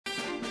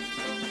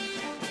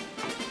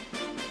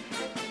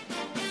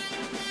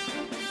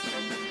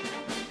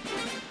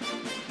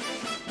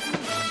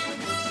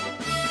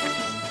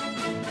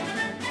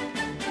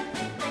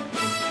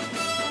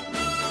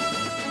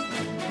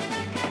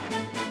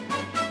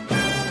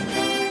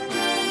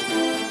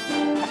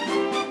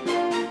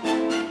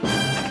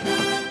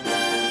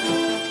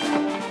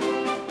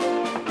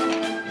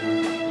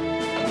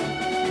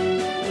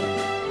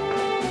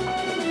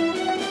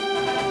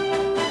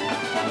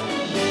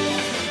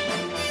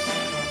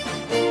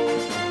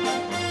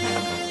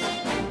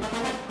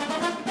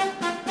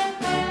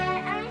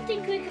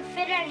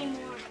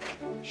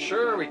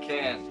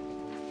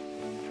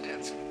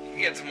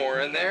get some more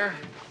in there.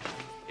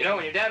 You know,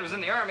 when your dad was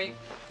in the Army,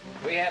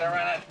 we had to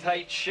run a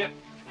tight ship.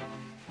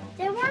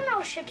 There were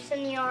no ships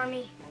in the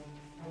Army.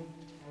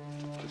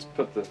 Just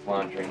put this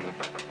laundry in there.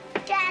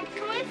 Dad,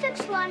 can we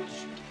fix lunch?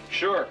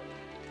 Sure.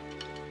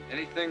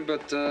 Anything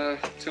but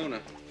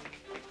tuna.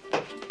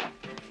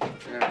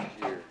 Right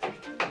here.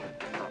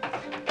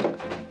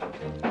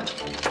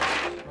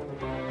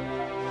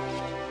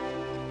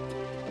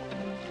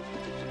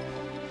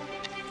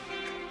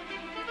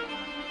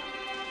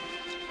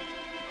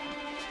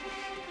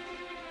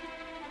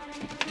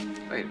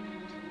 Wait a minute.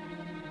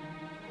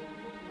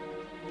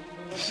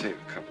 Save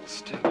a couple of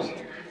steps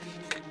here.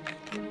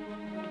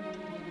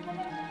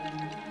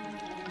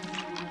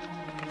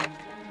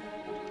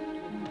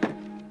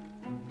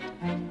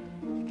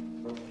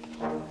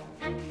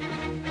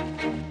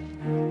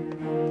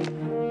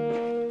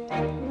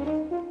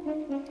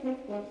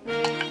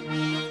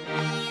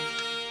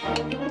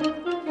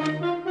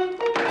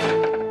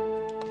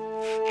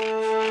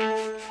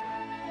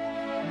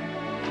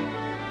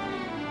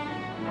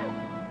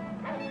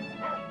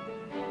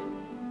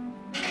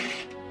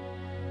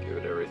 Give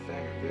it everything,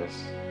 I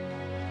guess.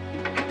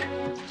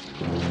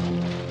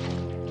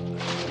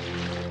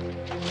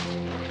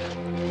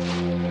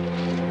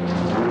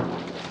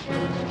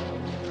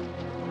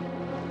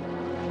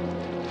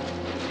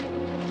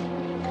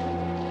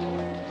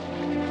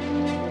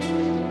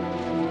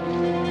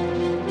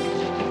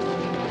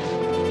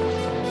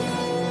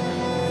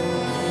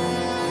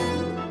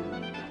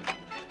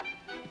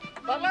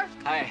 Butler?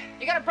 Hi.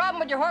 You got a problem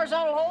with your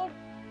horizontal hold?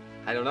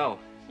 I don't know.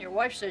 Your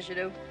wife says you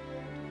do.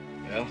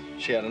 Well,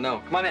 she ought to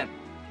know. Come on in.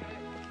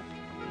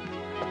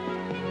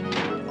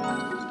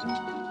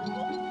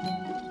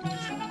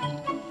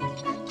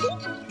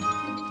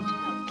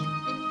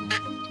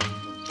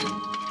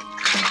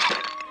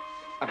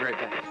 I'll be right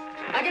back.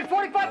 I get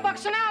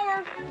 $45 an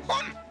hour.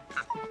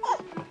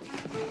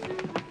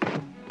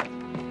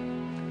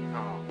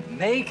 Oh,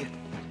 Megan.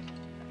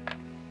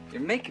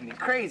 You're making me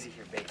crazy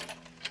here, baby.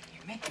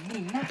 You're making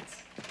me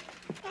nuts.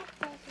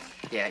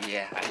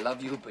 Yeah, I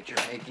love you, but you're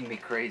making me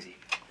crazy.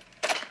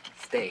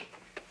 Stay.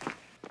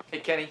 Hey,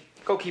 Kenny,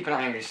 go keep an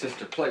eye on your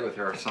sister. Play with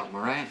her or something,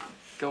 all right?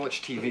 Go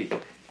watch TV.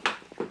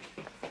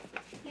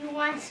 You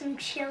want some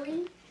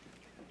chili?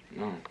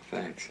 No,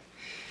 thanks.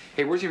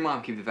 Hey, where's your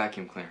mom keep the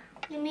vacuum cleaner?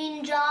 You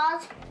mean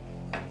Jaws?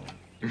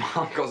 Your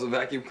mom calls the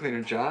vacuum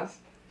cleaner Jaws?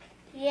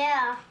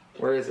 Yeah,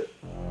 Where is it?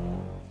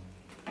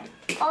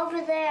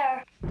 over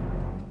there.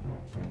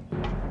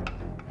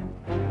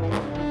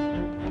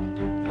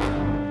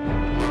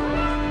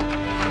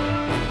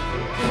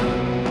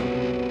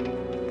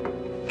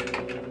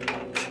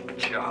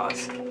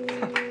 Jaws.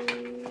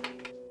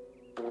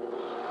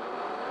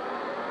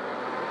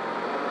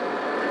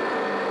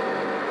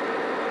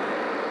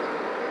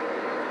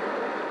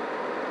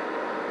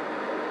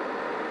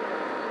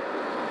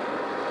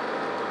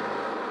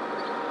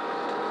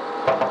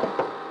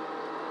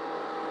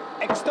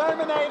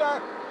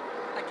 Exterminator!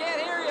 I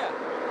can't hear you.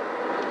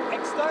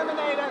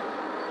 Exterminator!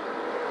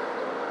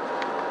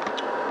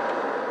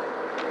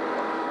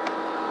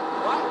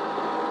 What?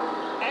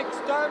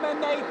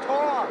 Exterminator!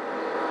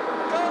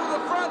 Go to the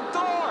front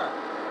door.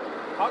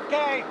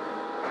 Okay.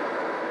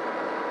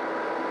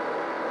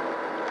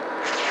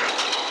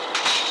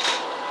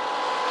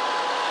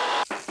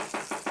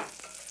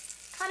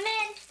 Come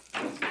in.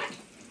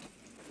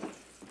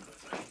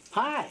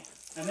 Hi,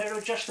 I'm here to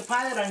adjust the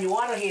pilot on your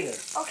water heater.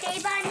 Okay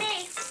by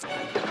me.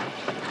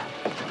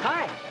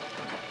 Hi.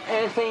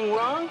 Anything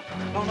wrong?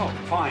 No,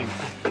 fine.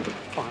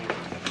 Fine.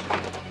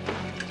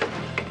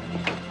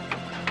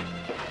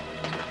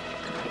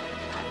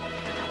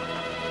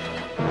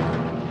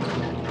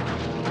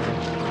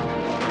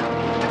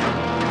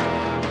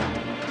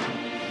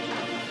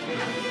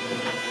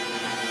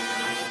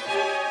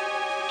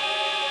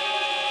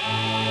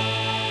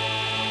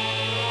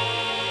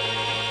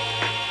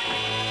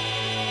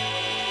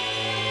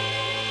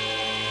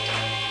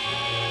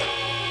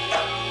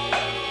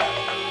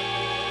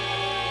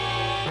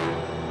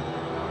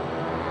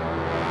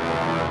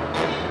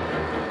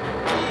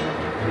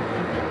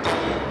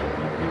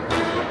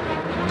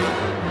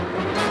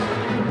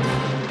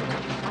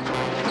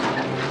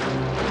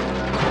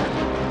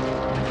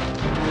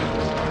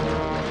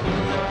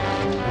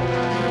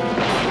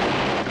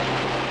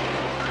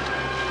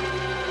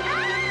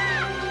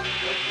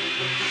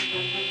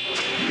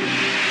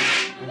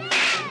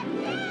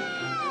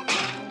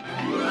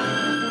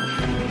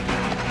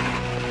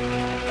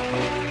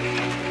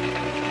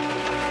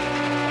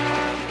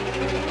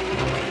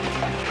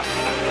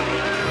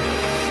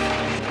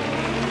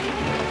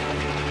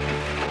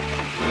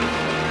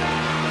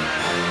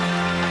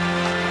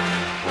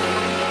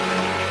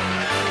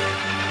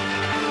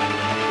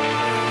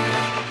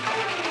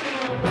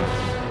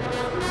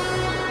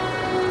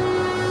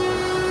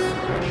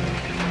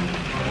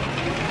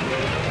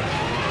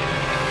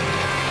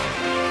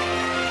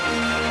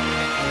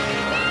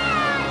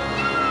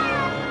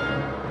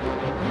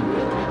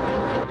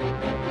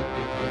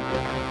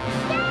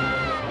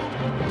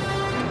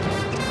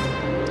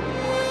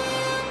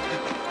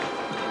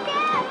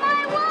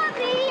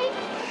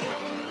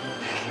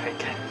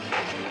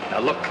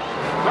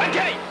 Run,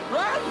 Kate!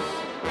 Run!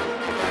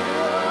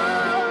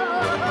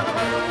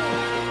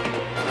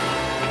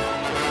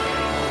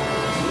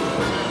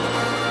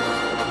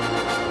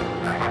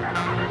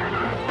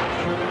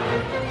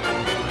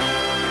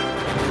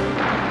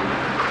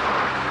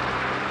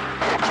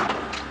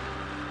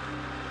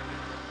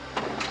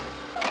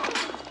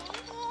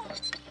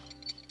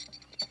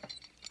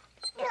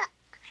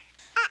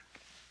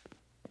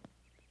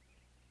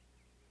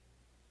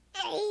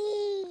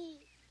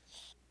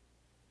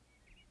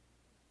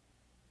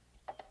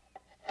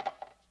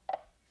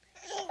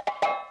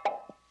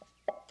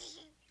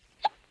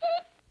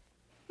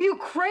 You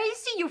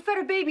crazy? You fed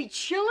a baby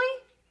chili?